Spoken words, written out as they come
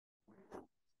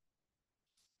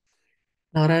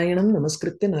नारायणं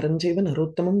नमस्कृत्य नरं चैव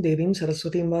नरोत्तमं देवीं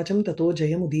सरस्वतीं वाचं ततो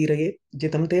जयमुदीरये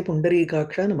जितं ते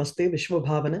पुण्डरीकाक्ष नमस्ते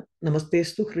विश्वभावन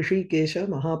नमस्तेऽस्तु हृषीकेश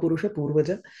महापुरुष पूर्वज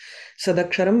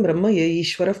सदक्षरं ब्रह्म ये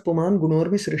ईश्वरः पुमान्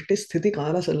गुणोर्मि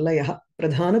सृष्टिस्थितिकालसल्लयः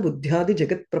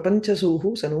प्रधानबुद्ध्यादिजगत्प्रपञ्चसूः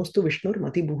सनोऽस्तु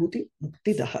विष्णुर्मतिभूति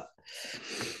मुक्तिदः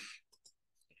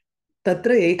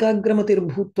तत्र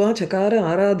एकाग्रमतिर्भूत्वा चकार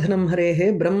आराधनं हरेः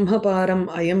ब्रह्मपारम्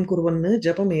अयं कुर्वन्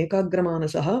जपम्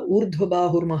एकाग्रमानसः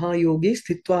ऊर्ध्वबाहुर्महायोगी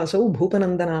स्थित्वासौ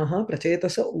भूपनन्दनाः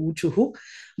प्रचेतस ऊचुः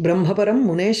ब्रह्मपरं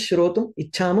मुनेः श्रोतुम्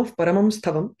इच्छामः परमं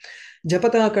स्तवम्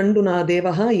जपता कण्डुना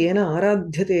देवः येन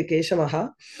आराध्यते केशवः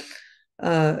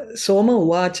सोम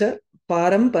उवाच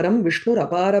पारं परं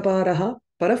विष्णुरपारपारः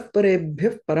परः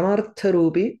परेभ्यः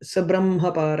परमार्थरूपी स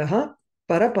ब्रह्मपारः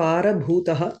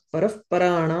परपारभूतः परः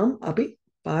पराणाम् अपि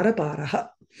पारपारः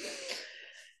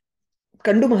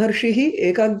कंडु महर्षिः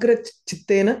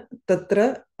एकाग्रचित्तेन तत्र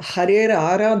हरेर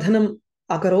आराधनम्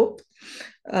अकरोत्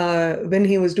when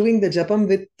he was doing the japam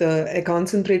with a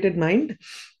concentrated mind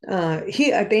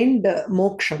he attained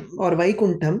moksham or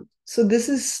vaikuntham. So this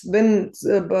is when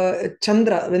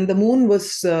Chandra, when the moon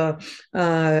was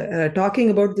talking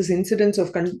about this incidence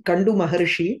of Kandu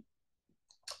Maharshi,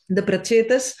 the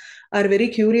Prachetas are very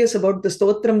curious about the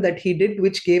stotram that he did,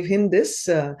 which gave him this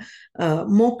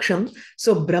moksham.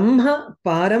 So Brahma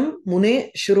param mune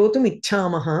shrotum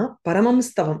ichchamaha paramam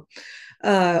stavam.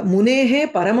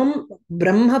 Munehe paramam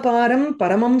Brahma param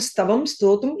paramam stavam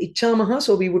stotum ichchamaha.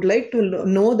 So we would like to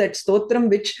know that stotram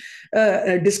which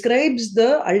describes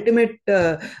the ultimate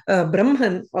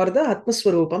Brahman or the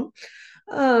Atmaswarupam.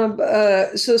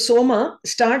 So Soma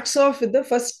starts off with the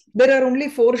first, there are only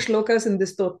 4 shlokas in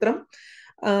this stotram,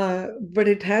 but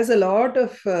it has a lot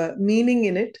of meaning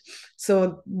in it.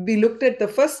 So we looked at the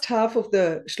first half of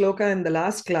the shloka in the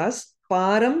last class.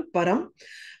 Param param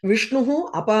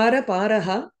Vishnuhu apara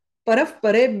paraha parah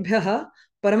parebhyaha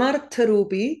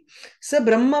paramartharupi sa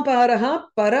brahma paraha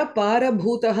para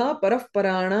parabhutaha parah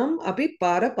paranam api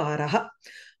para paraha.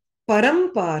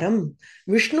 Param param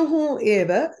Vishnuhu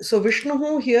eva. So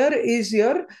Vishnuhu here is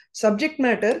your subject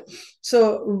matter.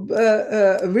 So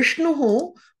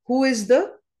Vishnuhu, who is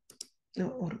the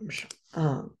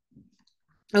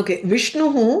okay,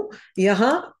 Vishnuhu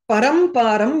yaha param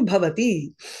param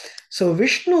bhavati. So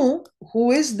Vishnu,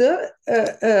 who is the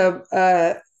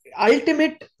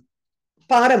ultimate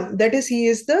param, that is, he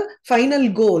is the final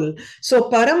goal. So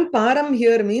param param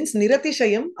here means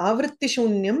niratishayam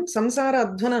avrittishunyam samsara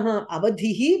advanaha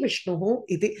avadhihi Vishnuhu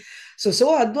iti. So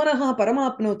advanaha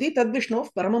paramapnoti tad Vishnu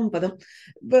paramam padam.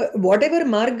 But whatever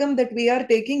margam that we are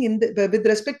taking in the, with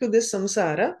respect to this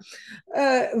samsara,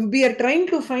 we are trying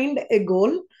to find a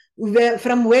goal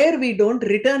from where we don't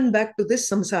return back to this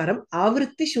samsaram.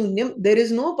 Avritti shunyam, there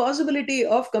is no possibility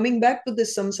of coming back to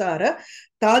this samsara.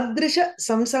 Tadrisha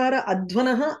samsara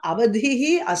advanaha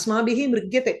avadhihi asmabihi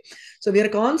mrigyate. So we are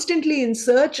constantly in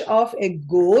search of a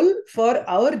goal for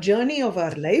our journey of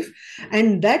our life,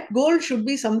 and that goal should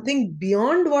be something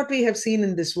beyond what we have seen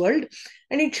in this world,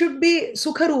 and it should be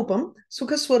sukharupam,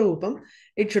 sukhaswarupam.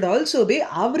 It should also be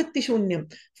avritti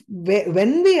shunyam.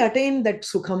 When we attain that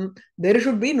sukham, there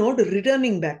should be no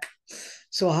returning back.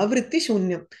 So avritti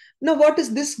shunyam. Now what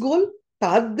is this goal?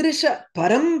 Tadrisha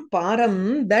param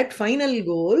param, that final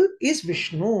goal is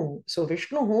Vishnu. So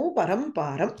Vishnu param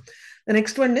param. The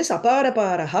next one is apara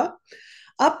paraha.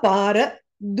 Apara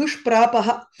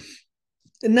dushprapaha.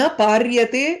 Na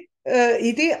paryate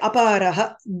iti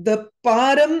aparaha. The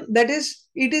param, that is,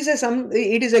 it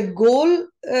is a goal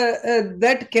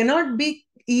that cannot be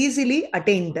easily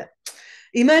attained.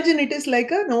 Imagine it is like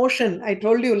an ocean. I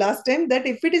told you last time that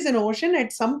if it is an ocean,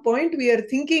 at some point we are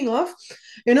thinking of,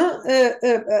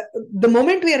 the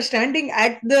moment we are standing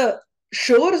at the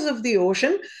shores of the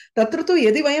ocean, tatra tu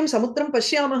yadi vayam samudram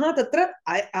pashyamaha tatra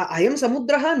ayam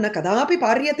samudraha na kadapi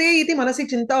paryate iti manasi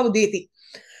chinta udeti.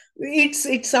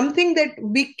 It's something that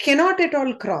we cannot at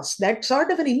all cross. That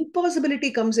sort of an impossibility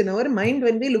comes in our mind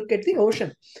when we look at the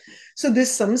ocean. So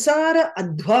this samsara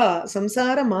adva,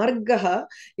 samsara margaha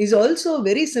is also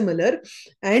very similar,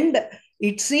 and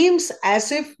it seems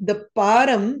as if the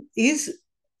param is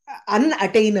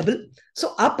unattainable.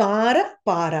 So apara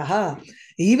paraha,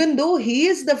 even though he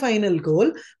is the final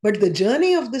goal, but the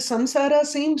journey of the samsara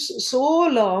seems so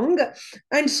long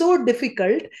and so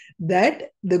difficult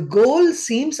that the goal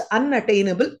seems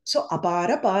unattainable. So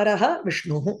apara paraha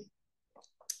Vishnuhu.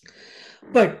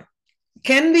 But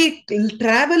can we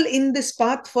travel in this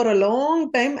path for a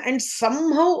long time and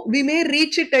somehow we may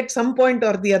reach it at some point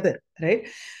or the other, right?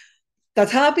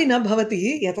 Tathapi na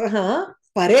bhavati yataha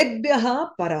parebhyaha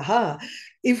paraha.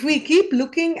 if we keep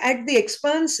looking at the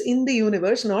expanse in the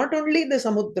universe, not only the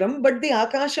samudram, but the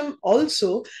akasham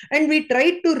also, and we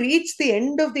try to reach the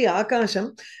end of the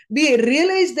akasham, we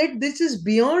realize that this is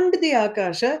beyond the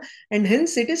akasha, and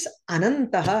hence it is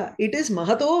anantaha. It is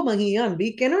mahato mahiyan.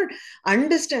 We cannot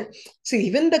understand. See,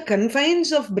 even the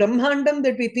confines of Brahmandam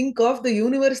that we think of, the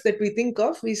universe that we think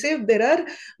of, we say there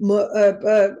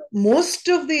are most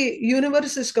of the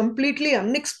universe is completely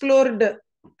unexplored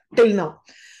till now.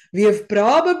 We have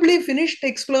probably finished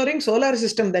exploring solar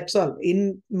system. That's all.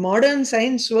 In modern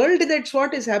science world, that's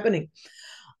what is happening.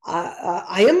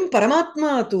 Ayam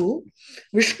Paramatma tu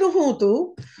Vishnuhu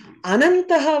tu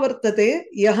Anantaha vartate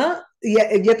yaha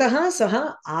yataha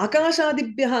saha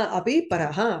akashadibhyaha api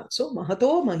paraha. So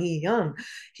mahato mahiyan.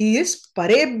 He is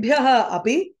parebhyaha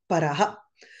api paraha.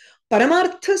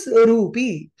 Paramartha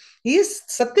Rupi. He is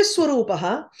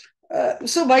Satyaswarupaha.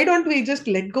 So why don't we just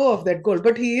let go of that goal?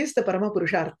 But he is the Parama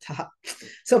Purushartha.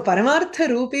 So Paramartha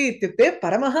Rupi ityukte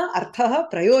Paramaha Arthaha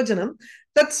Prayojanam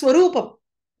Tat Swarupam.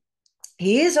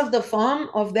 He is of the form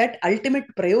of that ultimate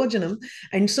prayojanam,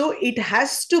 and so it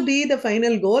has to be the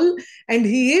final goal, and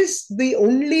he is the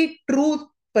only true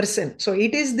person. So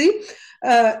it is the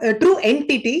true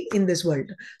entity in this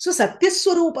world. So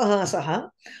Satyaswarupaha saha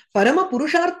Parama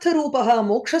Purushartha Rupaha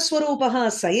Mokshaswarupaha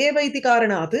Sayeva iti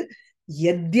karanat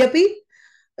यद्यपि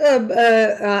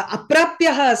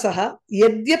अप्राप्यः सः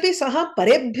यद्यपि सः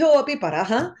परेभ्यो अपि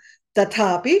परः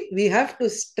तथापि we have to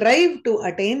strive to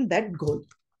attain that goal.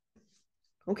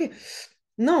 Okay,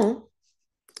 now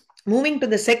moving to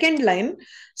the second line,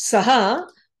 saha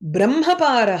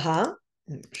brahmaparaha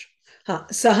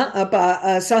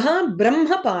saha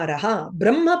brahmaparaha.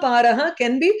 Brahmaparaha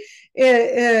can be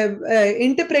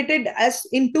interpreted as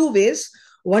in two ways.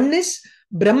 One is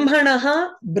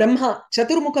Brahmanaha, Brahma,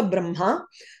 Chaturmukha Brahma.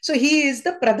 So he is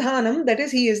the Pradhanam, that is,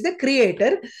 he is the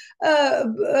creator.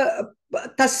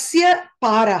 Tasya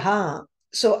Paraha.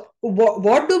 So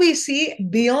what do we see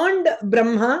beyond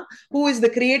Brahma, who is the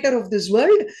creator of this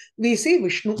world? We see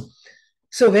Vishnu.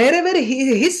 So wherever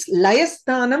his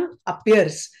Layasthanam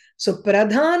appears. So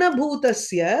Pradhana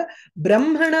Bhutasya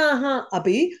Brahmanaha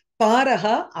api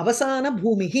Paraha Avasana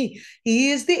Bhumihi. He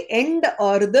is the end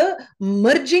or the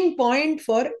merging point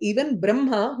for even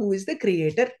Brahma, who is the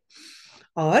creator.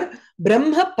 Or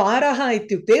Brahma Paraha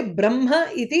ityukte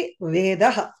Brahma iti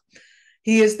Vedaha.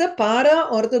 He is the para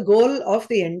or the goal of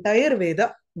the entire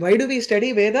Veda. Why do we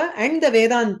study Veda and the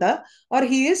Vedanta? Or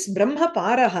he is Brahma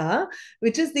Paraha,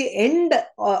 which is the end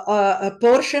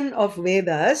portion of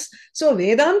Vedas. So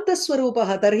Vedanta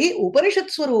Swarupaha tarhi Upanishad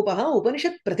Swarupaha,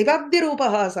 Upanishad Pratipadya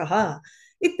Rupaha saha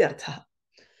ityartha.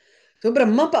 So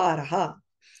Brahma Paraha.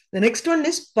 The next one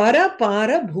is Para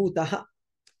Para Bhutaha.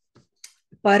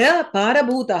 Para Para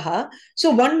Bhutaha. So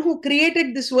one who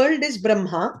created this world is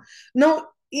Brahma. Now,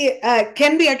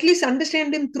 can we at least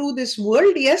understand him through this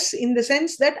world? Yes, in the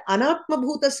sense that anatma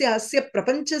bhutasya asya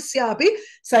prapanchasya api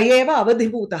sayeva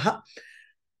avadhibhutaha.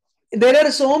 There are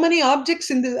so many objects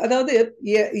in this, adavadhu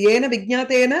yena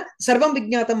vijñātena sarvam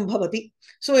vijñātam bhavati.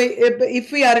 So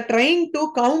if we are trying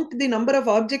to count the number of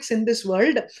objects in this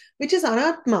world, which is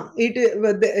anatma,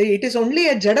 it is only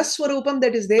a jadaswarupam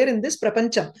that is there in this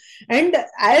prapancham. And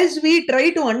as we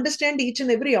try to understand each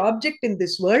and every object in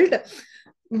this world,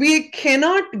 we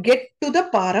cannot get to the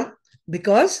param,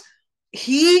 because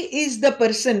he is the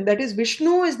person, that is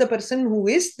Vishnu is the person who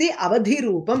is the avadhi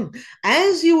rupam.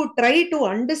 As you try to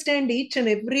understand each and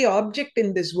every object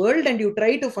in this world, and you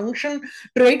try to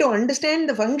understand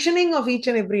the functioning of each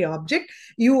and every object,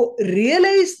 you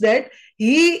realize that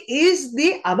he is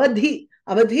the avadhi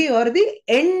or the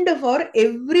end for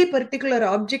every particular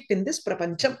object in this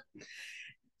prapancham.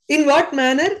 In what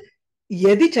manner?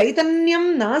 Yadi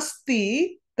chaitanyam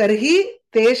nasti tarhi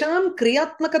tesham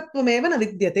kriyatmakatvam na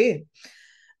vidyate.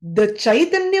 The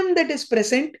chaitanyam that is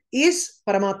present is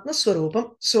Paramatma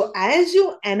Swarupam. So as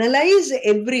you analyze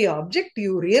every object,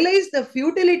 you realize the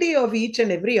futility of each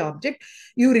and every object,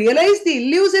 you realize the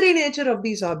illusory nature of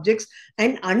these objects,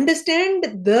 and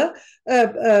understand the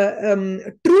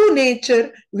true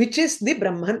nature, which is the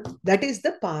Brahman. That is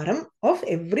the Param of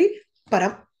every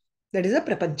Param. That is a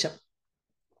Prapancham.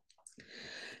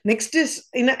 Next is,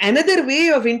 in another way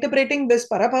of interpreting this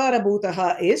Parapara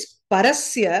Bhutaha is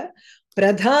Parasya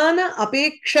Pradhana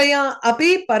Apekshaya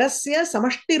Api Parasya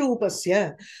Samashti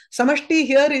Rupasya. Samashti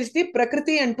here is the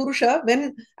Prakriti and Purusha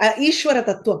when Ishvara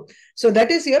Tattvam. So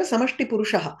that is here Samashti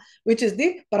Purushaha, which is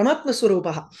the Paramatma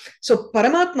Swarupaha. So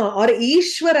Paramatma or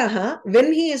Ishvaraha,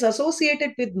 when he is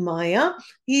associated with Maya,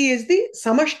 he is the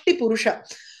Samashti Purusha.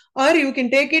 Or you can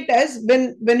take it as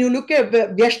when you look at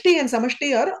Vyashti and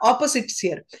Samashti are opposites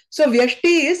here. So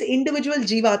Vyashti is individual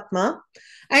Jivatma,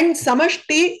 and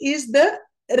samashti is the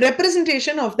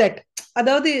representation of that.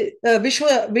 Adavadhu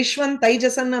Vishwan,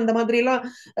 Taijasan and the Madrila,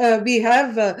 we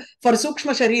have for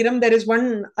Sukshma Shariram, there is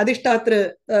one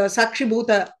Adhishtatra Sakshi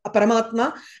Bhuta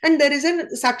Paramatma, and there is an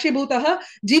Sakshi Bhutaha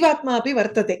Jivatma api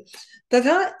Vartate.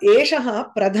 Tatha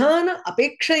Eshaha Pradhana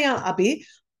Apekshaya api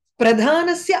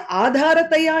Pradhanasya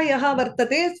Adharataya Yaha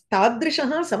Vartate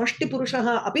Tadrishaha Samashti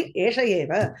Purushaha api Esha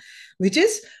Eva, which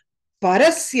is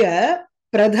Parasya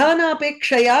Pradhana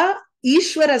Apekshaya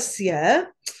Ishwarasya.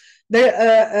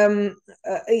 The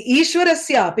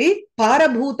Ishwarasyapi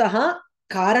Parabhutaha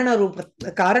Karana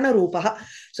Rupaha.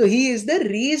 So he is the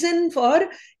reason for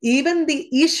even the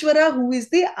Ishvara, who is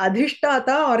the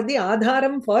Adhishtata or the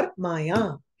Adharam for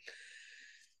Maya.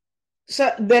 So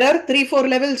there are 3-4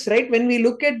 levels, right? When we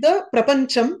look at the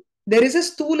Prapancham, there is a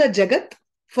Stula Jagat,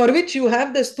 for which you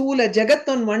have the Stula Jagat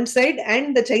on one side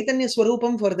and the Chaitanya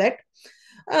Swarupam for that.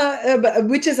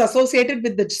 Which is associated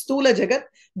with the Stula Jagat.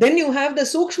 Then you have the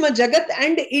Sukshma Jagat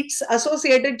and its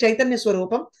associated Chaitanya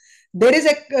Swarupam. There is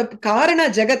a Karana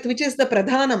Jagat, which is the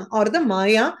Pradhanam or the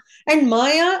Maya, and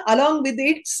Maya along with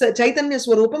its Chaitanya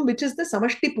Swarupam, which is the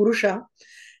Samashti Purusha.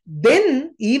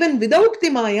 Then, even without the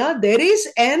Maya, there is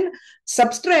an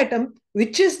substratum,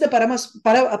 which is the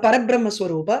Parabrahma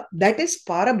Swarupa, that is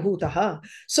Parabhutaha.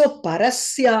 So,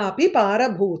 Parasyapi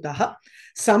Parabhutaha.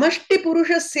 Samashti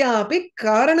Purushasyapi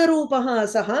Karanarupaha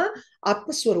Saha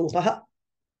Atmaswarupaha.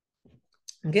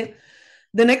 Okay.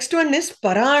 The next one is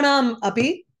Paranam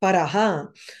Api Paraha.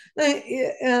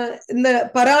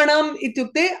 The Paranam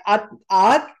ityukte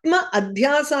Atma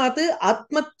Adhyasat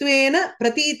Atmatvena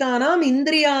Pratitanam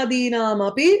Indriyadinam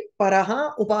Api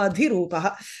Paraha Upadhi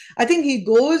Rupaha. I think he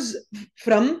goes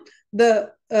from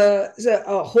the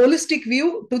holistic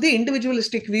view to the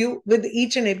individualistic view with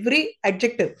each and every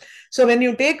adjective. So when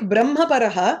you take Brahma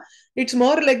Paraha, it's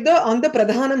more like on the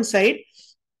Pradhanam side.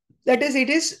 That is, it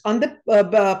is on the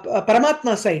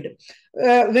Paramatma side.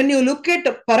 When you look at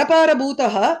Parapara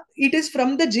Bhutaha, it is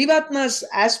from the Jivatma's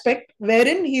aspect,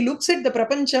 wherein he looks at the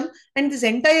Prapancham and this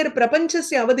entire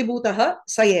Prapanchasya Avadhi Bhutaha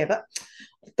Sayeva.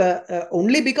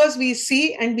 Only because we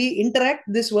see and we interact,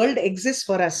 this world exists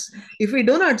for us. If we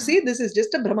do not see, this is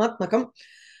just a Brahmatmakam.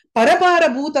 Parapara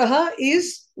Bhutaha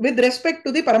is with respect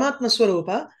to the Paramatma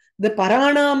Swarupa. The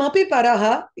Paranamapi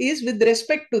Paraha is with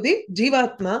respect to the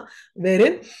Jivatma,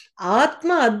 wherein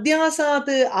Atma Adhyasat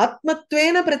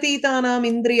Atmatvena Pratitanam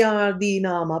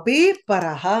Indriyadinam Api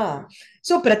Paraha.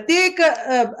 So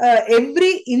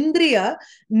every Indriya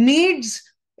needs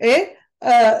a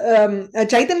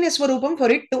Chaitanya Swarupam for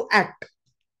it to act.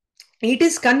 It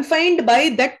is confined by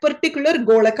that particular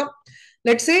Golakam.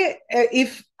 Let's say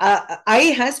if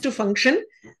I has to function,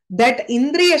 that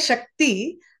Indriya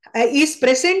Shakti is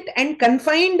present and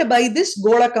confined by this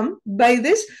Golakam, by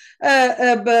this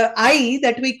I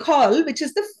that we call, which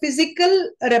is the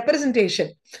physical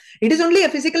representation. It is only a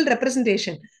physical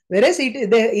representation, whereas the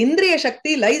Indriya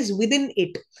Shakti lies within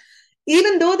it.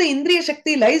 Even though the Indriya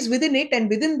Shakti lies within it and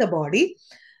within the body,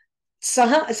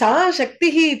 Saha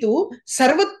Shakti tu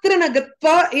Sarvatra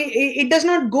Nagatva, it does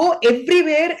not go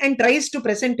everywhere and tries to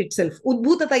present itself.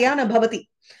 Udbhutatayana bhavati.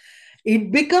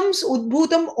 It becomes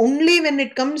Udbhutam only when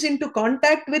it comes into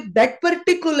contact with that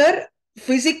particular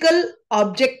physical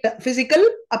object, physical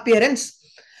appearance.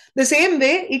 The same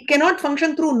way, it cannot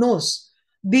function through nose.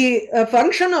 The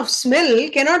function of smell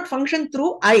cannot function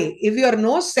through eye. If your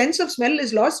nose sense of smell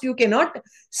is lost, you cannot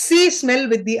see smell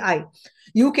with the eye.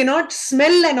 You cannot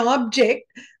smell an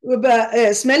object,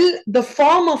 smell the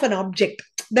form of an object.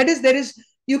 That is,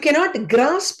 you cannot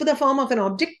grasp the form of an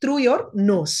object through your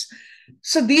nose.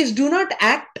 So these do not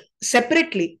act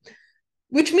separately,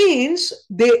 which means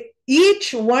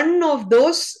each one of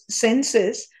those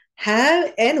senses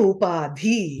have an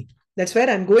upadhi. That's where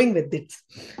I'm going with this.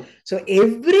 So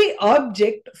every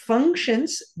object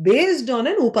functions based on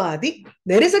an upadhi.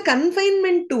 There is a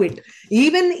confinement to it.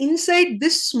 Even inside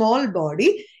this small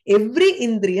body, every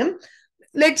indriyam,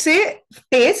 let's say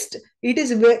taste, it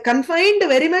is confined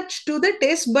very much to the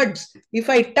taste buds. If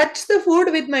I touch the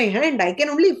food with my hand, I can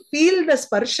only feel the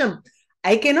sparsham.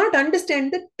 I cannot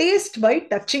understand the taste by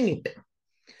touching it.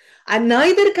 And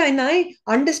neither can I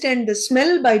understand the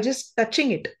smell by just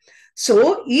touching it.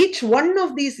 So each one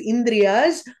of these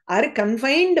indriyas are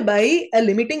confined by a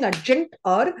limiting adjunct,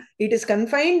 or it is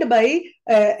confined by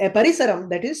a parisaram,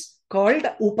 that is called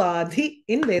upadhi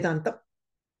in Vedanta.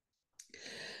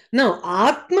 Now,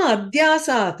 Atma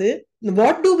Adhyasat,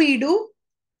 what do?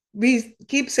 We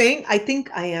keep saying, I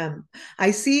think I am.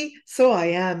 I see, so I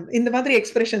am. In the Madri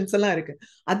expressions, Advaita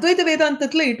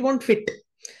Vedantathla, it won't fit.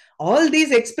 all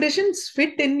these expressions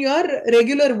fit in your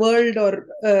regular world or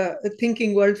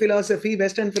thinking world, philosophy,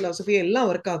 Western philosophy, ella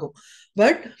work agum.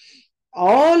 But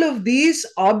all of these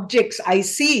objects I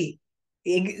see,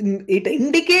 it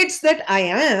indicates that I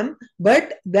am,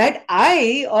 but that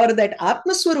I or that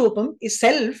Atmaswarupam is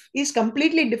self is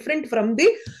completely different from the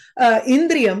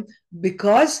Indriyam,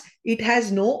 because it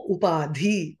has no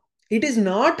upadhi. It is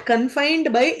not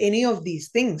confined by any of these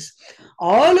things.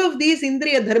 All of these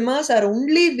Indriya dharmas are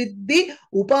only with the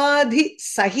upadhi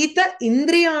sahita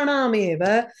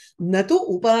Indriyanameva, natu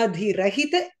upadhi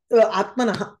rahita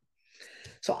Atmanaha.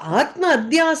 So Atma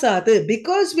Adhyasat,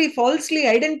 because we falsely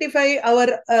identify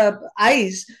our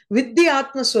eyes with the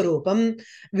Atma Swarupam,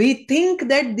 we think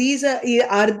that these are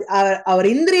our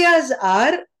Indriyas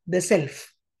are the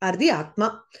self, are the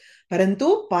Atma.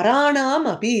 Parantu Paranam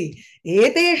api,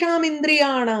 etesham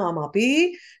Indriyanam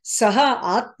api, saha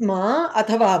Atma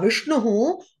athava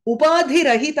Vishnuhu upadhi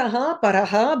rahitaha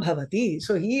paraha bhavati.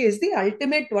 So he is the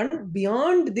ultimate one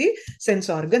beyond the sense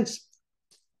organs.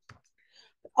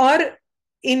 Or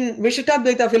in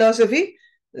Vishittadvaita philosophy,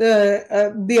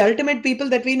 the ultimate people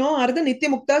that we know are the Nitya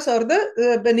Muktas or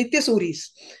the Nitya Suris.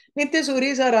 Nitya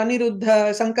Suris are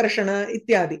Aniruddha, Sankarshana,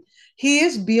 Ityadi. He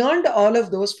is beyond all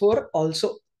of those four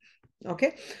also.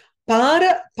 Okay.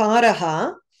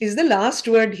 Paraha is the last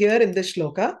word here in this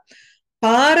shloka.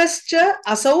 Parascha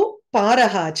asau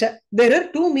parahacha. There are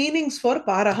two meanings for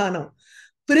paraha now.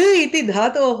 Pri iti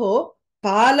dhatoho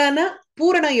palana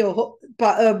puranayoho.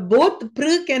 Both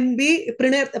pr can be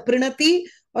prinati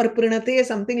or prinate,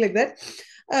 something like that.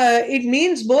 It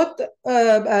means both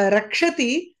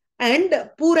rakshati and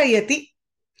purayati.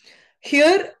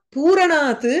 Here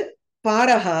puranat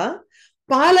paraha,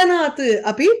 palanat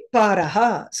api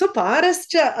paraha. So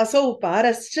parascha asau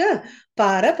parascha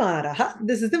para paraha.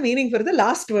 This is the meaning for the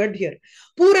last word here.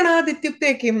 Puranat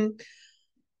ityukte kim?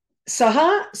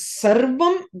 Saha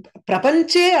sarvam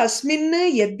prapanche asmin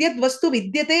yadyad vastu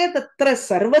vidyate tatra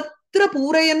sarvatra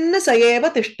purayanna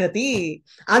sayeva tishtati.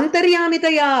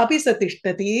 Antaryamitaya api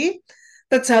satishtati.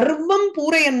 Tat sarvam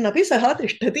purayanna api saha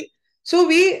tishtati. So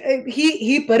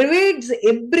he pervades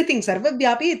everything.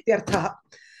 Sarvavyapi ityartha.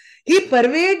 He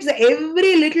pervades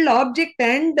every little object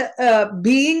and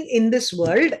being in this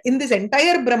world, in this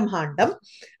entire Brahmandam,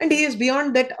 and he is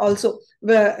beyond that also.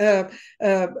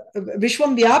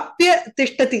 Vishwam Vyapya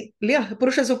Tishtati,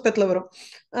 Purusha Suktatla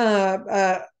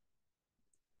varum.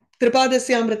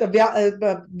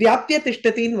 Tripadasya Vyapya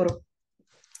Tishtati in varum.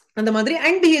 And the Madri,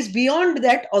 and he is beyond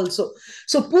that also.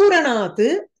 So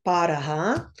Puranat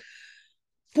Paraha.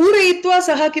 पूरयित्वा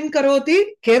सः किं करोति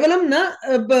केवलं न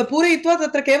पूरयित्वा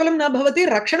तत्र केवलं न भवति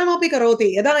रक्षणमपि करोति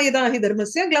यदा यदा हि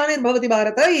धर्मस्य ग्लानिर्भवति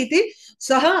भारत इति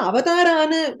सः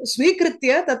अवतारान्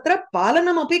स्वीकृत्य तत्र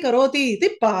पालनमपि करोति इति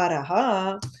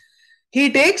पारः. He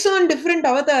takes on different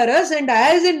avatars, and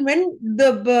as and when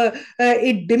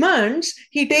it demands,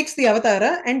 he takes the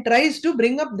avatara and tries to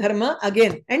bring up dharma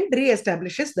again and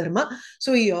re-establishes dharma.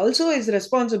 So he also is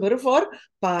responsible for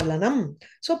palanam.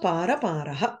 So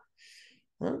paraha.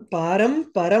 Param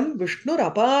param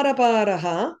Vishnur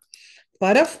aparaparaha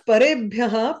paraf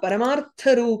parebhyaha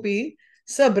paramartharupi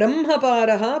sa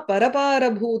brahmaparaha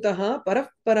paraparabhutaha paraf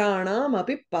paranam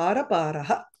api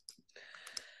paraparaha.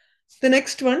 The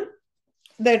next one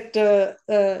that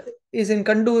is in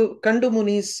Kandu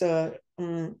Muni's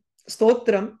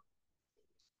stotram.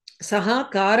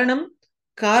 Saha karanam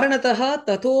karanataha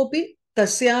tatopi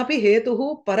tasyapi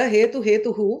hetuhu parahetu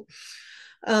hetuhu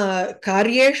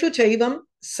karyeshu chaivam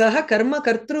saha karma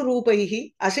kartru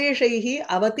rupaihi asheshaihi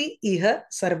avati iha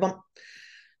sarvam.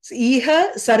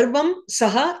 Iha sarvam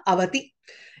saha avati.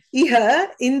 Iha,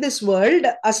 in this world,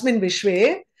 asmin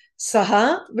vishve,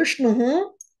 saha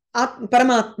Vishnuhu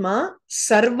Paramatma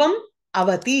sarvam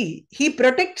avati. He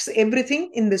protects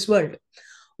everything in this world.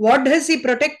 What does he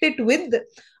protect it with?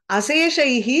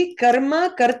 Asheshaihi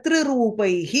karma kartru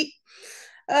rupaihi.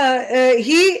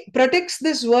 He protects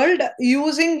this world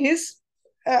using his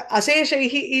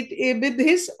with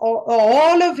his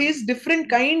all of his different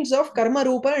kinds of karma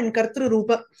rupa and kartru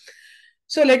rupa.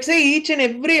 So let's say each and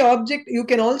every object, you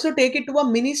can also take it to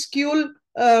a minuscule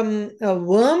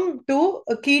worm to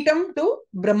a ketam to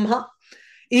Brahma.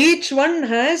 Each one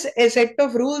has a set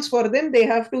of rules for them. They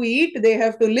have to eat, they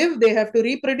have to live, they have to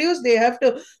reproduce, they have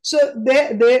to. So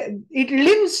it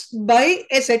lives by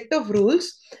a set of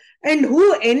rules. And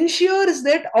who ensures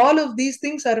that all of these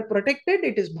things are protected?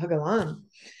 It is Bhagavan.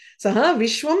 Saha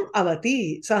Vishwam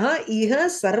Avati. Saha Iha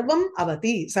Sarvam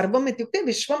Avati. Sarvam ityukte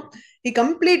Vishwam. He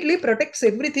completely protects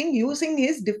everything using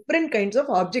his different kinds of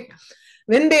object.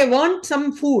 When they want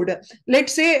some food,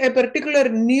 let's say a particular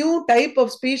new type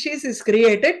of species is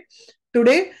created,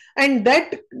 today, and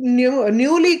that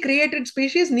newly created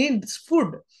species needs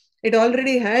food. It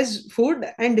already has food,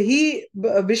 and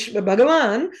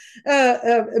Bhagavan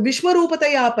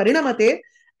Vishwarupataya Parinamate,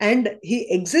 and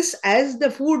he exists as the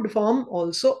food form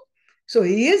also. So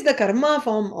he is the karma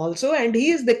form also, and he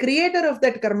is the creator of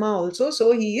that karma also.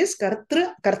 So he is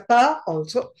karta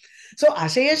also. So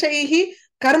asheshaihi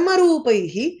karma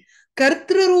rupaihi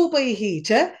kartrarupaihi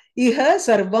cha iha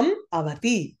sarvam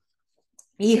avati.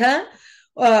 Iha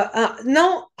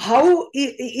now, how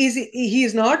he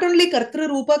is not only Kartra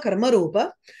Rupa, Karma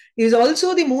Rupa, he is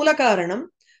also the Mula Karanam.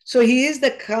 So he is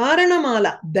the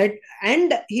Karanamala, that,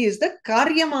 and he is the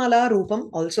Karyamala Rupam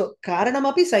also.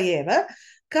 Karanamapi Sayeva,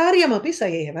 Karyamapi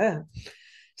Sayeva.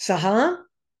 Saha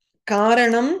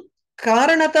Karanam,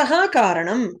 Karanataha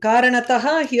Karanam.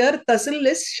 Karanataha here Tasil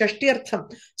is Shashtyartham.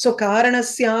 So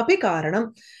Karanasyapi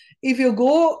Karanam. If you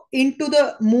go into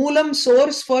the moolam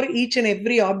source for each and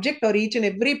every object or each and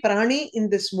every prani in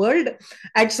this world,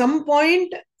 at some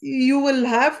point you will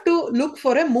have to look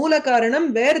for a moola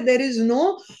karanam where there is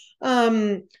no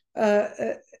otherwise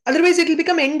it will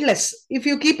become endless. If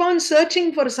you keep on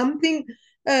searching for something,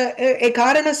 a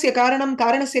karanasya karanam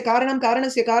karanasya karanam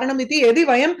karanasya karanam iti yadi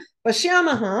vayam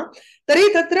pashyamaha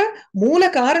tari tatra moola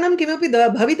karanam kimapi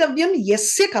bhavitavyam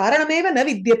yasya karanameva na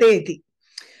vidyate iti.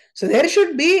 So there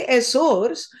should be a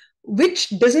source which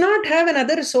does not have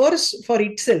another source for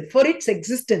itself, for its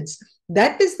existence.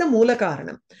 That is the Mula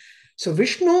Karanam. So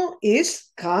Vishnu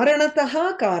is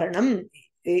Karanataha Karanam.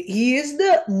 He is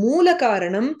the Mula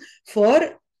Karanam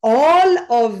for all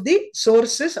of the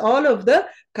sources, all of the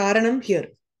Karanam here.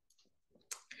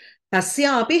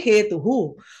 Tasyapi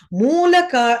hetuhu.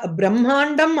 Mulaka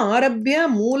Brahmandam Arabhya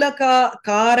Mulaka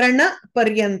Karana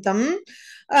Paryantam.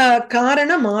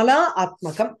 Karana Mala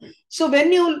Atmakam. So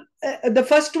when you, the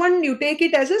first one, you take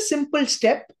it as a simple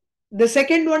step. The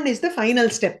second one is the final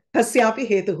step. Tasyapi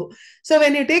hetuhu. So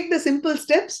when you take the simple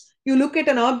steps, you look at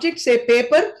an object, say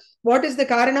paper. What is the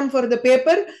karanam for the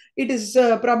paper? It is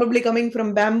probably coming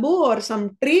from bamboo or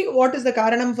some tree. What is the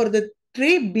karanam for the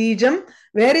tree? Bijam.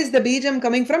 Where is the bijam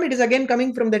coming from? It is again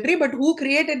coming from the tree. But who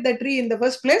created the tree in the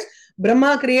first place?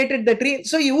 Brahma created the tree.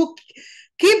 So you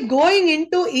keep going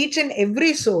into each and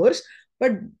every source,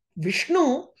 but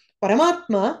Vishnu,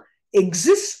 Paramatma,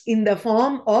 exists in the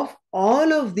form of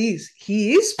all of these.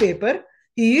 He is paper,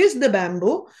 he is the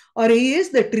bamboo, or he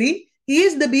is the tree, he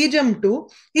is the bijam too,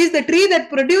 he is the tree that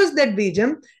produced that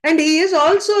bijam, and he is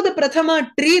also the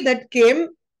Prathama tree that came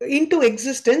into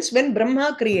existence when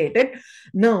Brahma created.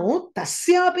 Now,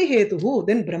 tasyapi hetuhu,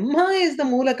 then Brahma is the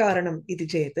Mula Karanam iti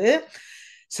chete.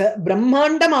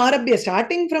 Brahmandam Arabhya,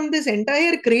 starting from this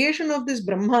entire creation of this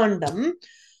Brahmandam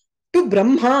to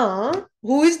Brahma,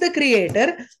 who is the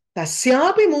creator,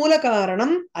 Tasyapi Mula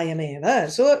Karanam Ayameva.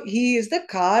 So he is the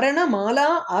Karana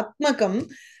Mala Atmakam,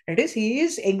 that is, he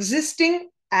is existing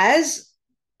as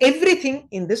everything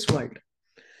in this world.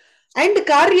 And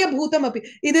Karya Bhutam api.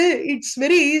 It's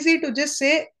very easy to just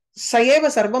say Sayeva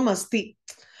Sarvam Asti.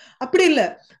 அப்படி இல்ல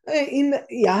இந்த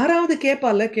யாராவது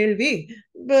கேட்பால கேள்வி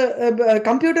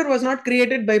computer was not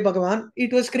created by பகவான்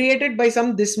it was created by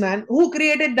some this man who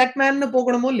created that man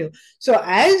போகணுமோ இல்லையோ so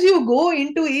as you go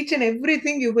in to each and every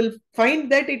thing you will find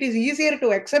that it is easier to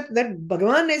accept that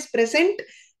பகவான் is present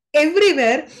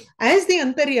everywhere as the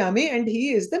antaryami and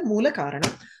he is the moola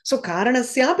karanam. So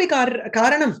karanasyapi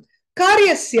karanam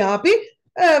karyasyapi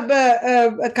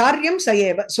karyam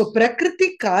sayeva. So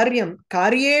prakriti karyam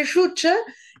karyeshu cha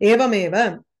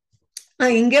evameva.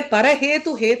 Inge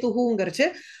parahetu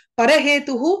hetuhungarche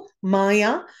parahetuhu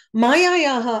maya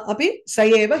mayayaha api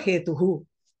sayeva hetuhu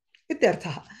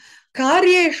ityartha.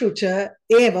 Karyeshu cha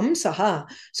evam saha.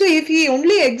 So if he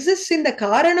only exists in the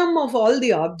karanam of all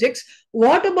the objects,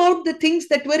 what about the things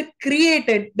that were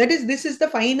created? That is, this is the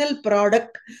final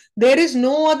product. There is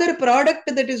no other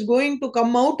product that is going to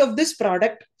come out of this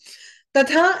product.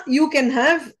 Tatha you can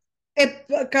have a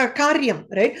karyam,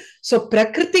 right? So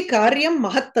prakriti karyam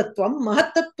mahattattvam,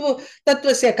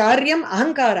 mahattatvasya karyam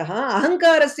ahankaraha,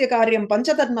 ahankarasya karyam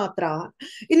panchatanmatra.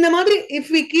 In the madri, if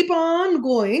we keep on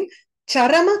going,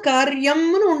 charama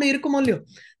karyamnu onnu irukumo illiyo,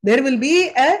 there will be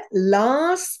a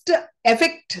last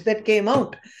effect that came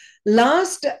out,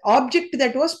 last object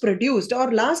that was produced, or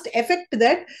last effect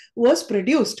that was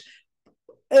produced.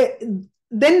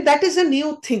 Then that is a new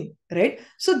thing, right?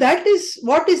 So that is,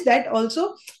 what is that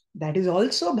also? That is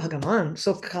also Bhagavan.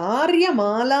 So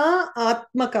karyamala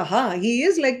atmakaha, he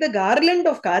is like the garland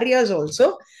of karyas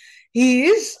also. He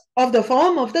is of the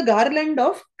form of the garland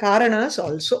of karanas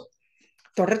also.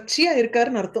 தொடர்ச்சியா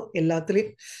இருக்காருன்னு அர்த்தம்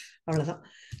எல்லாத்துலயும், அவ்வளவுதான்.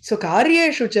 So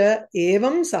karyeshu cha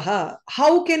evam saha.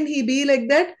 How can he be like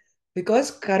that?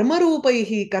 Because karma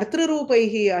rupaihi, kartru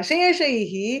rupaihi,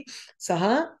 asheshaihi,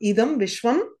 saha idam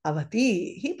vishwam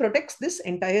avati. He protects this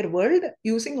entire world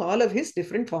using all of his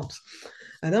different forms.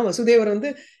 அதான் வசுதேவர் வந்து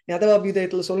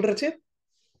யதவாபியுதயத்துல சொல்றச்சு,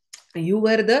 you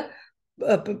were the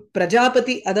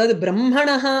Prajapati, அதாவது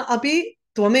பிரம்மணஹ அபி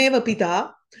त्वमेव पिता,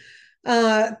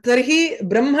 तर्हि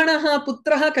ब्रह्मणः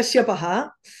पुत्रः कश्यपः.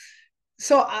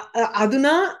 So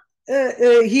aduna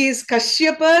he is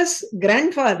Kashyapa's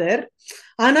grandfather.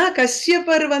 Ana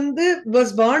Kashyapar vandu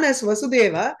was born as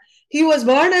Vasudeva. He was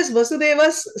born as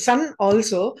Vasudeva's son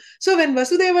also. So when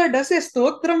Vasudeva does a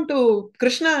stotram to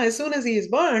Krishna as soon as he is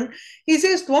born, he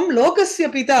says, Tvam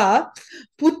lokasya pita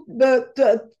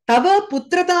tava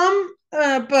putratam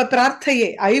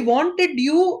prarthaye. I wanted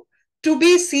you to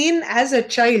be seen as a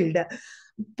child.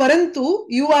 Parantu,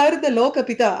 you are the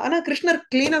Lokapita. Ana Krishna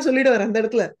clean சொல்லிடுவார் அந்த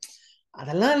இடத்துல.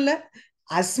 அதெல்லாம் இல்ல,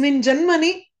 அஸ்மின்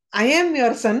ஜன்மனி I am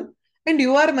your son and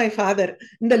you are my father.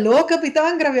 இந்த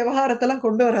லோகபிதாங்கிற விவகாரத்தெல்லாம்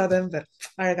கொண்டு வராதவர்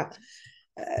அழகா.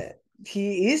 He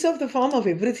is of the form of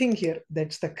everything here.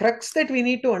 That's the crux that we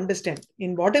need to understand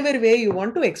in whatever way you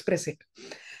want to express it.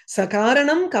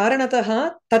 Sakaranam karanataha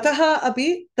tataha api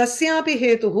tasyapi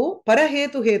hetuhu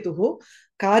parahetu hetuhu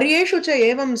कार्येषु च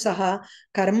एवं सह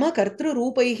कर्म कर्तृ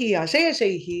रूपैः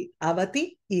अशेषैः अवति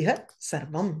इह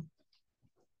सर्वम्.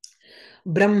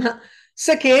 ब्रह्म स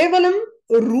केवलं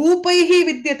रूपैः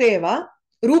विद्यते वा,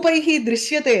 रूपैः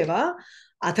दृश्यते वा,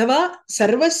 अथवा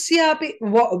सर्वस्यापि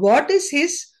what is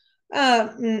his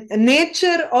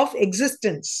nature of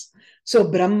existence. So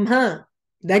Brahma,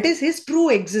 that is his true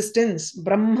existence.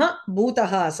 Brahma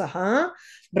bhutaha saha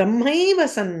brahmaiva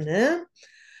sanna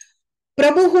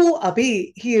Prabhu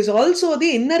api, he is also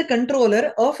the inner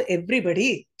controller of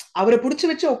everybody. அவரை புடிச்சு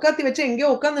வச்சு உட்காத்தி வச்சு எங்கேயோ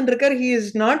உட்கார்ந்துட்டு இருக்கார். he is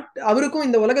not, அவருக்கும்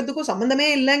இந்த உலகத்துக்கும் சம்பந்தமே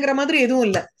இல்லைங்கிற மாதிரி எதுவும்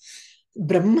இல்ல.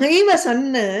 பிரம்மைவ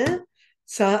சன்னு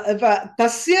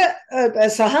தஸ்ய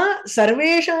சஹ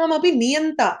சர்வேஷாமபி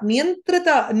நியந்தா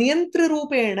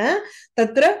நியந்திரரூபேண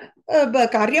தத்ர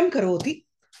காரியம் கரோதி.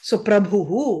 So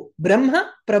Prabhu, Brahma,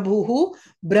 Prabhu,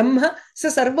 Brahma, sa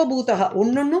sarvabhutaha.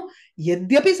 Onnonnu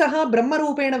yadyapi saha Brahma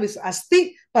rupena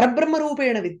asti, Parabrahma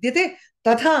rupena vidyate,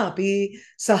 tathapi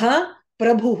saha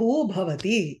Prabhu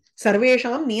bhavati.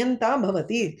 Sarvesham niyanta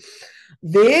bhavati.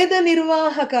 Veda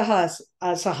nirvahakaha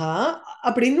saha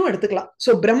appadinu eduthukala.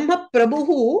 So Brahma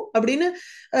Prabhu appadinu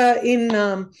in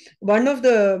one of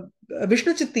the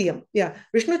Vishnu Chittiyam. Yeah,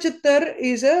 Vishnu Chittar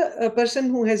is a person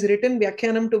who has written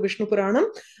Vyakhyanam to Viṣṇupurāṇam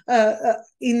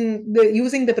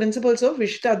using the principles of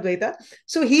Vishtadvaita.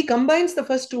 So he combines the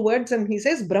first two words and he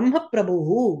says Brahma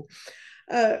Prabhu,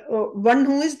 one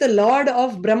who is the Lord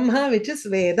of Brahma, which is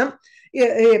Vedam.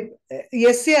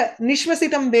 Yasya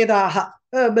Nishvasitam Vedaha.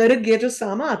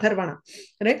 Sama Atharvana.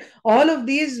 Right? All of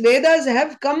these Vedas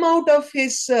have come out of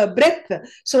his breath.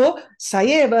 So,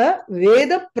 Sayeva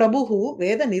Veda Prabhu,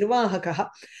 Veda Nirvahakaha.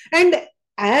 And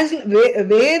as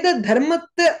Veda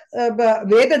Dharmasya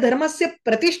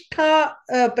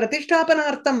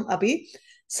Pratishthapanartham api,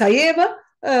 Sayeva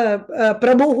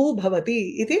Prabhu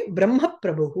Bhavati, iti Brahma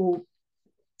Prabhu.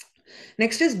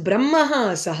 Next is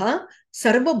Brahmaha Saha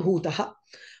Sarvabhutaha.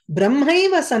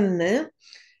 Brahmaiva Sanna.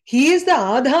 He is the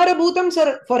Adharabhutam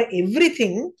for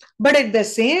everything, but at the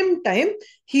same time,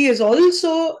 he is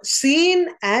also seen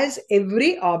as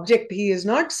every object. He is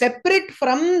not separate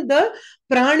from the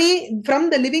prani, from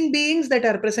the living beings that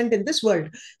are present in this world.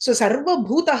 So, Sarva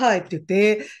Bhutaha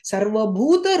ityukte, Sarva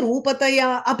Bhuta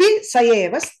Rupataya api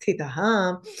sayeva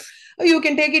sthitaha. You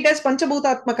can take it as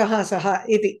Panchabhutatmakaha saha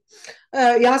iti.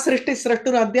 Ya srishti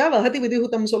srashturadhya vahati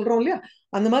vidhutam solrom இல்லையா,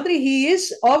 அந்த மாதிரி he is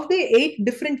of the 8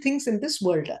 different things in this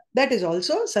world. That is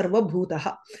also Sarva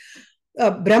Bhutaha.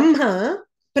 Brahma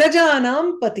Prajanam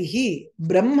Patihi.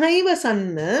 Brahmaiva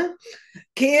Sanna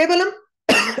Kevalam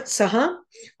Saha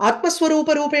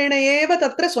Atmaswarupa Rupena Eva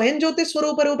Tatra Swayanjyoti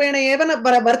Swarupa Rupena Eva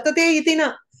Vartate Itina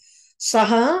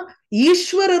Saha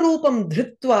Ishvara Rupam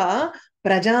Dhritva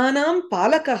Prajanam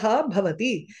Palakaha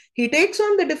Bhavati. He takes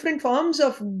on the different forms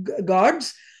of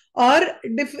gods or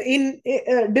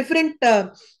different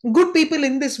good people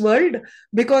in this world,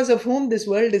 because of whom this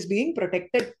world is being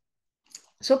protected.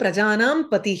 So Prajanam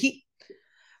Patihi.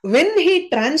 When he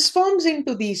transforms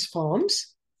into these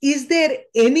forms, is there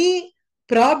any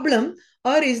problem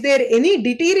or is there any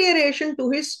deterioration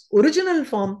to his original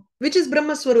form, which is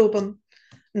Brahma Swarupam?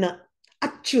 Na.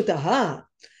 Achyutaha.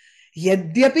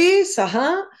 Yadyapi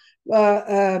saha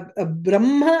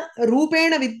Brahma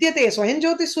Rupena Vidyate,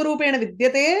 Swayanjyoti Swarupena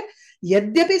Vidyate,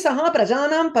 Yadyapi saha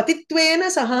Prajanam Patitvena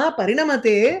saha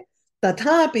Parinamate,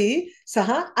 tathapi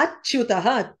saha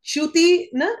achyutaha. Chuti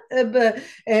na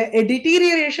a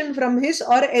deterioration from his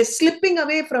or a slipping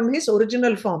away from his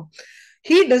original form.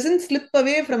 He doesn't slip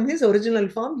away from his original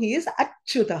form. He is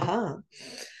achyutaha.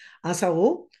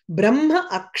 Asau Brahma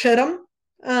Aksharam,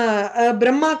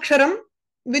 Brahma Aksharam,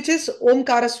 which is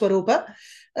Omkara Swarupa.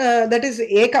 That is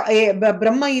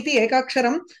Brahma iti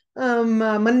Ekaksharam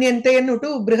Manyante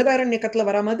Nutu Brihadaranyakatla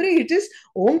Varamadri. It is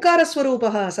Omkara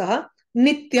Swarupaha Saha.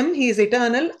 Nityam, he is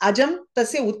eternal. Ajam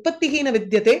tasya utpattihina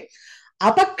vidyate.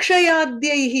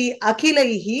 Apakshayadhyaihi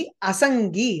akilaihi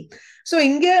asangi. So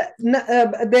inge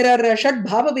there are Shad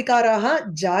Bhava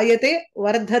Vikaraha Jayate,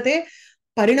 Vardhate,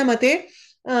 Parinamate,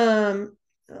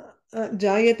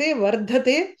 Jayate,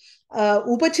 Vardhate,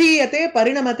 Upachiyate,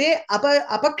 Parinamate,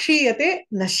 Apakshiyate,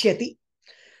 Nashyati.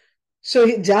 So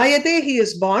Jayate, he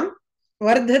is born.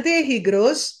 Vardhate, he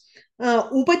grows.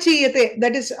 Upachiyate,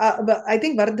 that is, I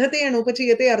think Vardhate and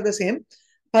Upachiyate are the same.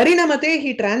 Parinamate,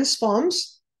 he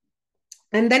transforms.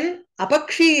 And then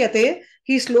Apakshiyate,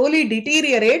 he slowly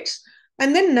deteriorates.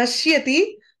 And then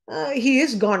Nashyati, he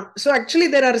is gone. So actually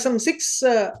there are some 6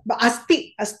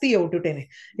 asti out of 10.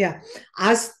 Yeah.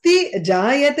 Asti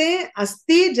jayate,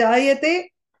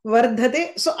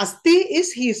 vardhate. So asti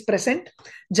is he is present.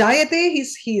 Jayate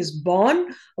he is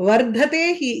born.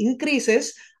 Vardhate he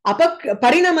increases.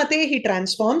 Parinamate he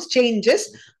transforms,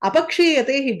 changes. Apakshiyate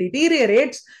he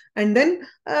deteriorates. And then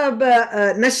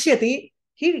Nashyati,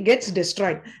 he gets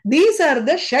destroyed. These are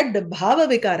the Shad Bhava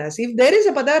Vikaras. If there is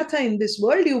a Padartha in this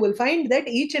world, you will find that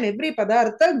each and every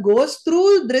Padartha goes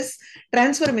through this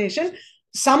transformation.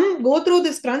 Some go through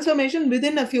this transformation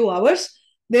within a few hours.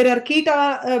 There are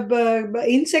Kita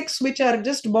insects which are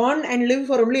just born and live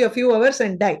for only a few hours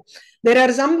and die. There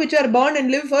are some which are born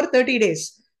and live for 30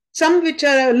 days. Some which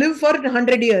live for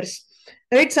 100 years.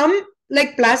 Right? Some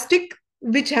like plastic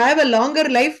which have a longer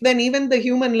life than even the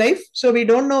human life. So we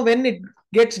don't know when it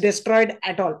gets destroyed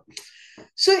at all.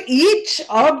 So each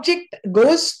object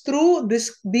goes through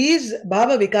these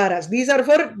bhava vikaras. These are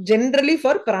generally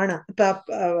for prana,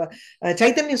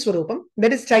 chaitanya swarupam.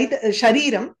 That is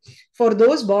shariram, for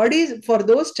those bodies, for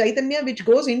those chaitanya which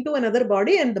goes into another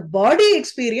body, and the body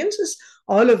experiences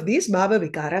all of these bhava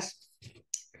vikaras.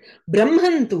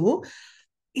 Brahmantu,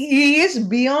 he is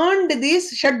beyond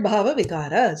these Shad Bhava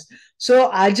Vikaras. So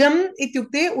Ajam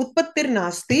ityukte utpattir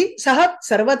nasti saha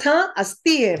sarvatha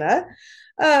asti eva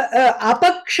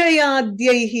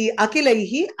apakshayadhyaihi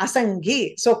akilaihi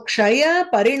asangi. So kshaya,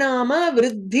 parinama,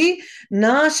 vriddhi,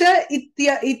 nasha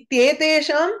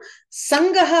ityetesham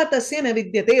sangaha tasya na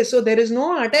vidyate. So there is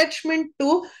no attachment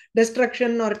to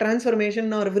destruction or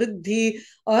transformation or vriddhi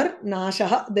or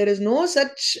nasha. There is no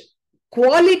such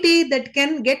quality that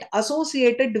can get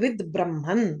associated with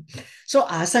Brahman. So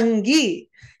Asangi,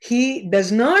 he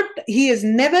is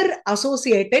never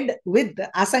associated with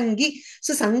Asangi.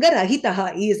 So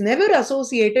Sangarahitaha, he is never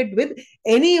associated with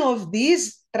any of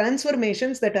these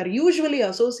transformations that are usually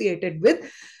associated with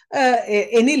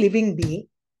any living being.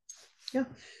 Yeah.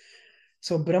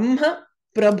 So Brahma,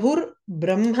 Prabhur,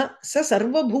 Brahma, sa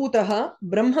sarvabhutaha,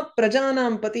 Brahma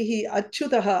prajanam patihi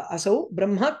achyutaha asau,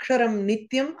 Brahmaksharam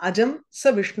nityam ajam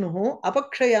sa Vishnuhu,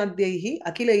 apakshayadhyaihi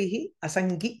akilaihi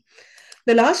asangi.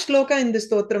 The last shloka in this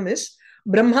stotram is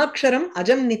Brahmaksharam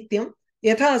ajam nityam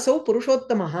yatha asau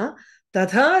purushottamaha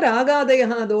tatha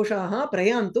ragadayaha doshaha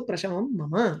prayantu prashamam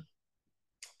mama.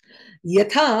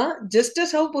 Yatha, just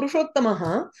as how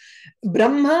purushottamaha,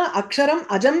 Brahma aksharam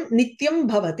ajam nityam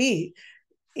bhavati.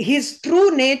 His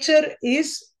true nature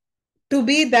is to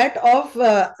be that of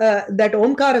that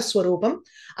Omkara Swarupam.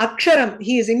 Aksharam,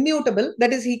 he is immutable,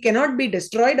 that is, he cannot be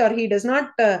destroyed or he does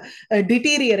not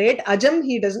deteriorate. Ajam,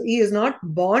 he is not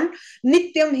born.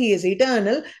 Nityam, he is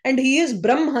eternal, and he is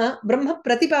Brahma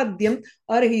Pratipadyam,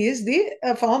 or he is the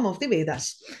form of the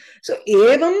Vedas. So,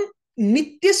 evam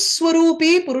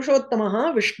Nityaswarupi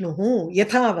Purushottamaha Vishnuhu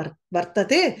Yatha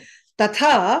Vartate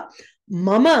Tatha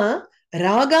Mama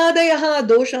Ragadayaha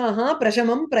doshaha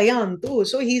prashamam prayantu.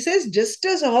 So he says, just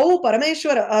as how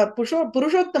Parameshwara,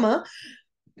 Purushottama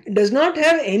does not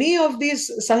have any of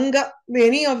these sanga,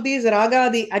 any of these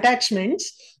ragadi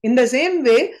attachments, in the same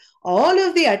way, all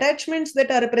of the attachments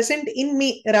that are present in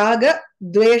me, raga,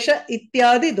 dvesha,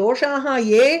 ityadi, doshaha,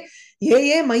 ye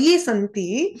mayi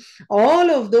santi, all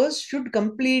of those should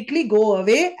completely go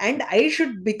away, and I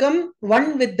should become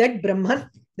one with that Brahman.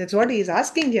 That's what he is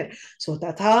asking here. So,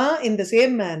 tatha, in the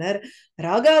same manner,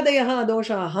 ragadayaha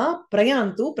doshaha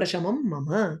prayantu prashamam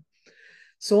mama.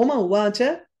 Soma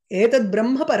uvacha, etad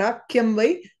brahma parakyam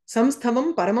vai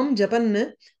samsthavam paramam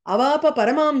japan avapa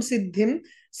paramam siddhim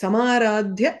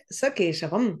samaradhya sa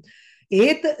keshavam.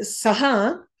 Et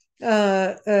saha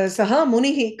सः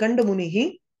मुनिः कण्डमुनिः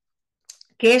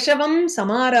केशवं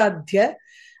समाराध्य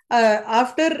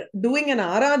after doing an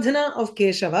aradhana of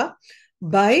Keshava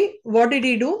by what did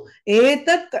he do?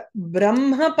 Etat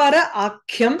brahmapara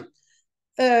akhyam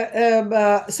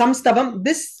samstavam.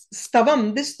 This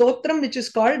stavam, this stotram which is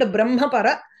called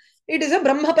brahmapara, it is a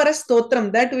brahmapara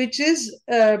stotram, that which is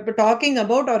talking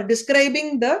about or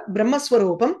describing the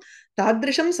brahmaswarupam.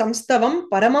 Tadrisham samstavam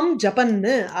paramam japan.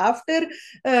 After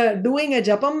doing a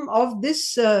japam of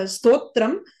this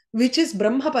stotram which is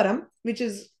brahmaparam, which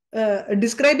is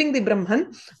describing the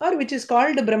Brahman, or which is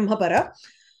called Brahmapara,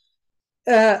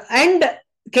 and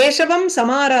Keshavam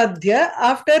Samaradhya,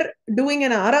 after doing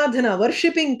an Aradhana,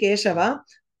 worshipping Keshava,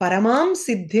 Paramam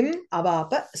Siddhim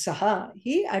Avapa Saha,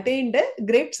 he attained a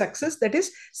great success, that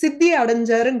is Siddhi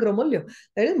Adanjaran Gromulyo,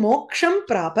 that is Moksham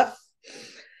Prapa.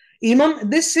 Imam,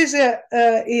 this is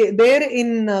there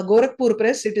in Gorakhpur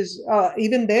press, it is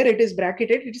even there it is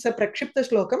bracketed, it is a prakshipta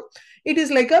shlokam. It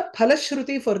is like a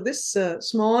phalashruti for this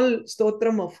small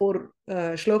stotram of 4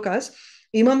 shlokas.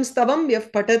 Imam stavam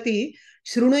yav patati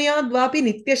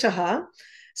shrunuyadvapi nityashaha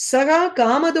saga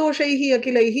kamadoshaihi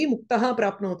akilaihi muktaha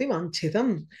prapnoti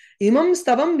vanchitam. Imam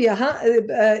stavam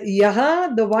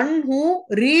yaha, the one who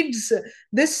reads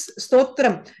this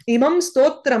stotram, imam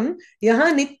stotram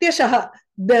yaha nityashaha,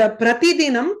 the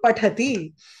pratidinam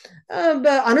pathati,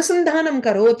 anusandhanam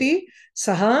karoti,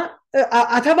 saha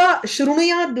अथवा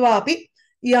शृणुयाद्वापि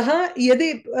यः यदि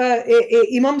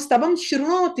इमं स्तवं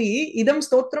शृणोति, इदं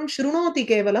स्तोत्रं शृणोति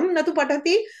केवलं न तु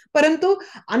पठति, परन्तु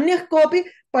अन्यः कोऽपि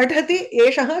पठति,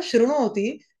 एषः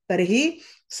शृणोति, तर्हि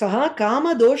सः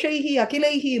कामदोषैः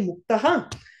अखिलैः मुक्तः,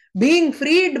 being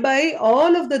freed by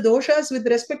all of the doshas with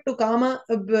respect to kama,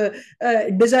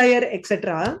 desire,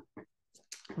 etc.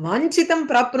 Vanchitam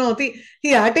prapnoti,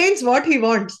 he attains what he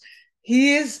wants.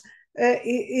 He is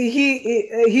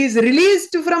he is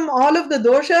released from all of the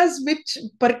doshas which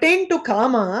pertain to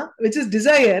kama, which is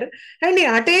desire, and he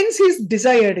attains his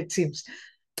desired, it seems.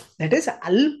 That is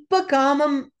alpa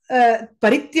kamam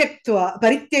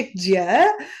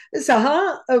parityajya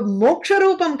saha moksha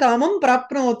rupam kamam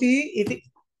prapnoti iti.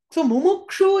 So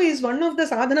mumukshu is one of the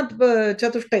sadhana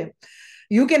chatushtayam.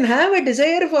 You can have a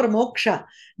desire for moksha.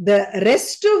 The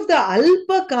rest of the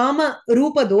alpa kama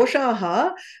rupa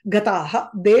doshaha gataha,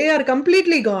 they are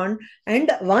completely gone. And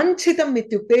vanchitam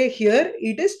ityukte, here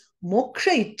it is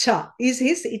moksha ichha, is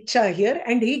his ichha here,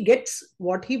 and he gets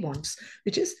what he wants,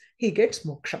 which is he gets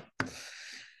moksha.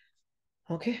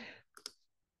 Okay,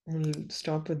 we'll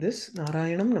stop with this.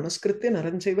 Narayanam namaskritya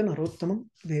naranchaiva narottamam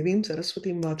devim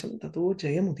saraswatim vacham tato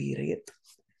jayamudirayat.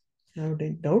 Have any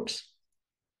doubts?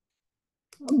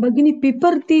 பகினி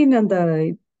பிபர்த்தின்னு அந்த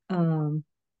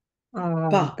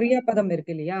क्रियापदम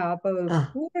இருக்கு இல்லையா, அப்ப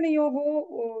பூரணயோகோ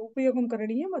உபயோகம்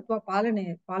கரணியம் அத்வா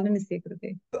பாலனஸ்ய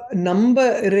கிருதே? நம்ம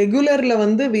ரெகுலர்ல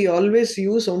வந்து we always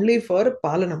use only for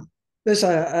பாலனம்.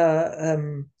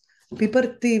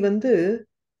 பிபர்த்தி வந்து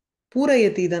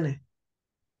பூரயதி தானே,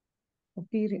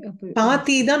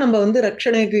 பாத்தி தான் நம்ம வந்து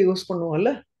ரக்ஷணைக்கு யூஸ் பண்ணுவோம்ல.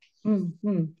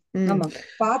 ஆமா,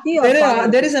 பாத்தி.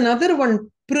 there is another one,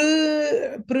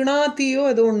 பிரணாத்தியோ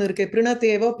ஏதோ ஒண்ணு இருக்கே,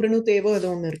 பிரணதேவோ பிரணுதேவோ ஏதோ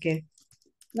ஒண்ணு இருக்கே.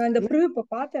 நான் இந்த இப்ப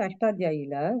பார்த்தேன்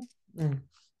அஷ்டாத்தியாயில.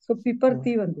 சோ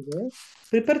பிபர்த்தி வந்தது,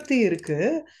 பிபர்த்தி இருக்கு.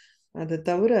 அது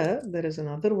தவிர there is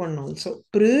another one also.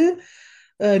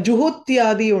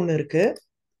 ஜுஹோத்யாதி ஒண்ணு இருக்கு.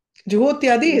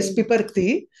 ஜுஹோத்யாதி is பிபர்த்தி.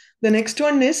 The next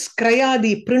one is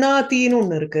கிரயாதி, பிரணாத்தின்னு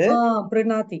ஒண்ணு இருக்கு.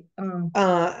 பிரணாத்தி.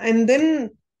 and then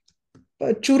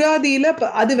சுராதியில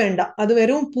அது வேண்டாம், அது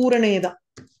வெறும் பூரணே தான்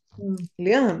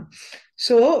இல்லையா.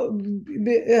 So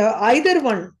either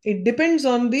one, it depends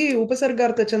on the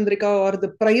upasargartha chandrika or the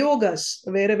prayogas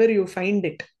wherever you find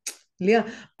it இல்லையா.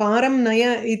 param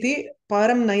nayati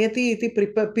iti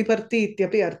piparti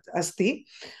ityapi asti,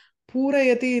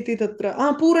 purayati iti tatra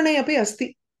purane api asti,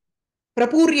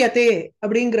 prapuryate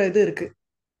அப்படிங்கிற இது இருக்கு.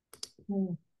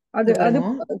 அது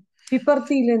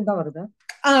பிபர்த்தில இருந்தா வருதா?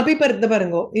 பிபர்த்தி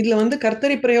பாருங்க, இதுல வந்து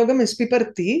கர்த்தரி பிரயோகம் is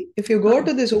பிபர்த்தி. If you go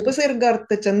to this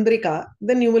upasargartha chandrika,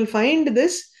 then you will find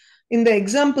this in the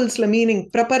examples-ல meaning.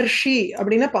 praparshi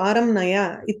அப்படின்னா பாரம் நயா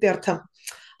இத்தியர்த்தம்.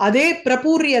 அதே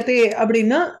பிரபூரியதே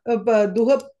அப்படின்னா துஹ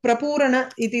பிரபூரண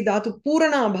இதி தாத்து,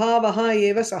 பூரண அபாவஹா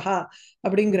ஏவ சஹா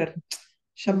அப்படிங்கிறார்.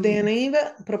 சப்தேனைவ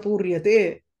பிரபூரியதே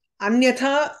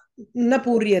அந்யதா ந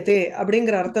பூரியதே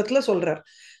அப்படிங்கிற அர்த்தத்துல சொல்றார்.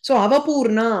 சோ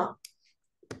அவபூர்ணா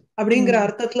அப்படிங்கிற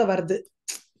அர்த்தத்துல வருது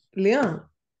இல்லையா.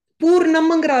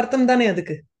 பூர்ணம்ங்கிற அர்த்தம் தானே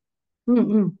அதுக்கு.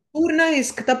 பூர்ணா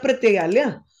இஸ் தப்பிரத்யா இல்லையா.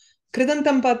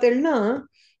 கிருதந்தம் பார்த்தேன்னா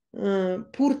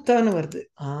பூர்த்தான்னு வருது.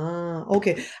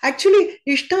 ஓகே. ஆக்சுவலி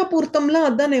இஷ்டா பூர்த்தம்லாம்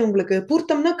அதானே உங்களுக்கு.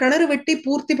 பூர்த்தம்னா கிணறு வெட்டி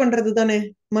பூர்த்தி பண்றது தானே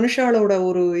மனுஷாலோட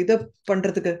ஒரு இதை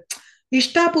பண்றதுக்கு.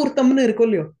 இஷ்டா பூர்த்தம்னு இருக்கும்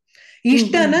இல்லையோ.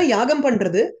 இஷ்டனா யாகம்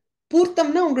பண்றது,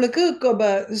 பூர்த்தம்னா உங்களுக்கு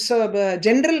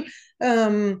ஜெனரல்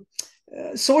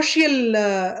சோசியல்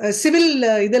சிவில்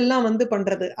இதெல்லாம் வந்து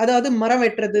பண்றது. அதாவது மரம்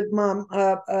வெட்டுறது,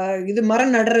 இது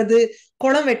மரம் நடுறது,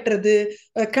 குளம் வெட்டுறது,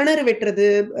 கிணறு வெட்டுறது,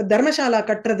 தர்மசாலா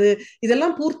கட்டுறது,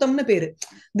 இதெல்லாம் பூர்த்தம்னு பேரு.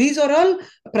 தீஸ் ஆர் ஆல்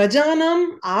பிரஜானாம்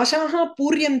ஆஷாஹா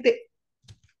பூரியந்தே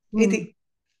இது.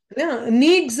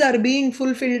 நீட்ஸ் ஆர் பீயிங்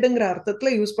ஃபுல்ஃபில்டுங்கிற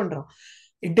அர்த்தத்துல யூஸ் பண்றோம்.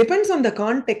 It depends on the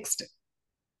context.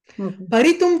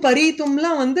 பரித்தும்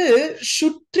பரீத்தும்லாம் வந்து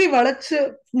சுற்றி வளைச்சு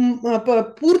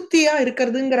பூர்த்தியா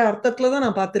இருக்கிறதுங்கிற அர்த்தத்துலதான்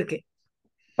நான் பார்த்திருக்கேன்.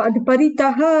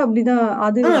 பரிதஹ அப்படிதான்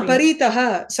அது. பரீதஹ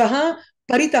சஹா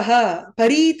பரிதஹ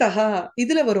பரீதஹ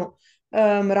இதுல வரும்.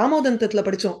 ராமோதந்தத்துல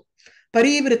படிச்சோம்.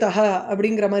 பரீவிருத்தஹ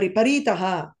அப்படிங்கிற மாதிரி பரீதஹ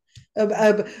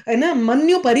என்ன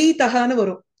மன்யு பரீதஹான்னு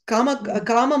வரும்.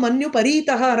 காம மன்யு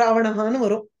பரீதஹ ராவணஹான்னு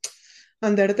வரும்.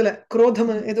 அந்த இடத்துல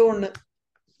குரோதம் ஏதோ ஒண்ணு,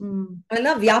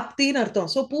 அதெல்லாம் வியாப்தின்னு அர்த்தம்.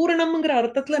 சோ பூரணம்ங்கிற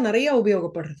அர்த்தத்துல நிறைய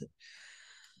உபயோகப்படுறது.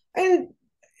 அண்ட்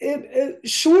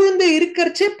சூழ்ந்து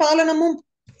இருக்கிறச்சே பாலனமும்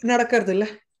நடக்கிறது இல்ல,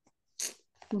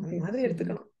 அந்த மாதிரி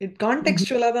எடுத்துக்கணும். இட்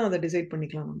கான்டெக்ஸ்டுவலா தான் அதை டிசைட்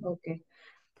பண்ணிக்கலாம். ஓகே.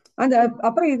 அந்த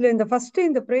அப்புறம் இதுல இந்த ஃபர்ஸ்ட்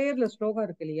இந்த பிரேயர்ல ஸ்லோகம்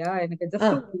இருக்கு இல்லையா, எனக்கு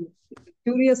ஜஸ்ட்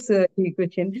கியூரியஸ்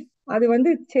क्वेश्चन. அது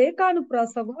வந்து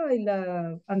சேகானுப்ராசவா இல்ல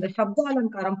அந்த சப்த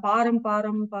அலங்காரம் பாரம்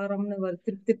பாரம் பாரம்னு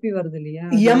திருப்பி திருப்பி வருது இல்லையா,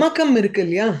 யமகம் இருக்கு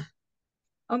இல்லையா.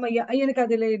 ஆமா, எனக்கு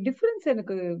அதுல டிஃபரன்ஸ்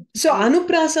எனக்கு. சோ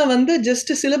அனுப்ராசா வந்து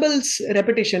just syllables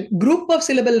ரெபிட்டிஷன், group of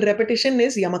syllable ரெபிட்டிஷன்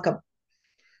is யமகம்.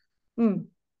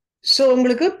 So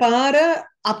உங்களுக்கு பார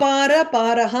அபார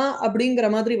பாரஹா அப்படிங்கிற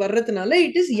மாதிரி வர்றதுனால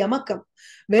it is யமகம்.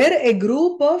 Where a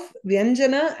group of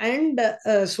வியஞ்சன and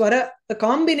Swara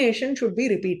combination should be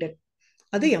repeated.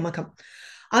 அது யமகம்.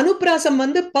 அனுப்ராசம்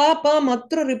வந்து பா பா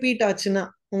மாத்திரம் ரிப்பீட் ஆச்சுன்னா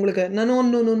உங்களுக்கு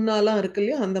நனோன்னு நுண்ணாலாம் இருக்கு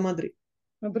இல்லையா, அந்த மாதிரி.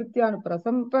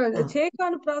 பிருத்தியானுப்ராசம். இப்ப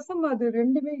சேகானுப்ராசம் அது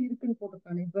ரெண்டுமே இருக்குன்னு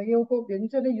போட்டிருக்காங்க. துவயோகோ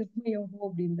வியஞ்சன யுக்மயோகோ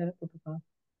அப்படின்னு தானே போட்டிருக்காங்க.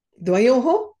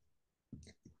 துவயோகோ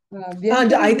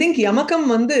ஐ திங்க் யமகம்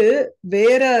வந்து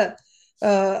வேற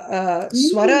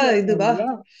ஸ்வர இதுவா.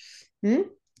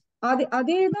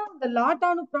 அதேதான் இந்த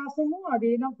லாட்டானுப்ராசமும்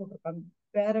அதேதான் போட்டிருக்காங்க,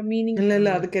 வேற மீனிங் இல்ல இல்ல,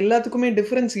 அதுக்கு எல்லாத்துக்குமே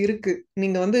டிஃபரன்ஸ் இருக்கு.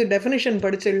 நீங்க வந்து டெஃபினிஷன்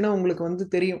படிச்சீங்கன்னா உங்களுக்கு வந்து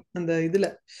தெரியும். அந்த இதுல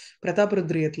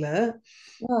பிரதாபருத்ரியத்துல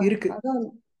இருக்கு.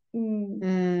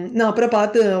 நான் அப்புறம்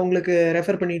பார்த்து உங்களுக்கு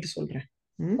ரெஃபர் பண்ணிட்டு சொல்றேன்.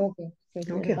 ஓகே.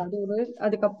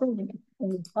 அதுக்கப்புறம்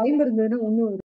டைம் இருந்ததுன்னா ஒன்னும்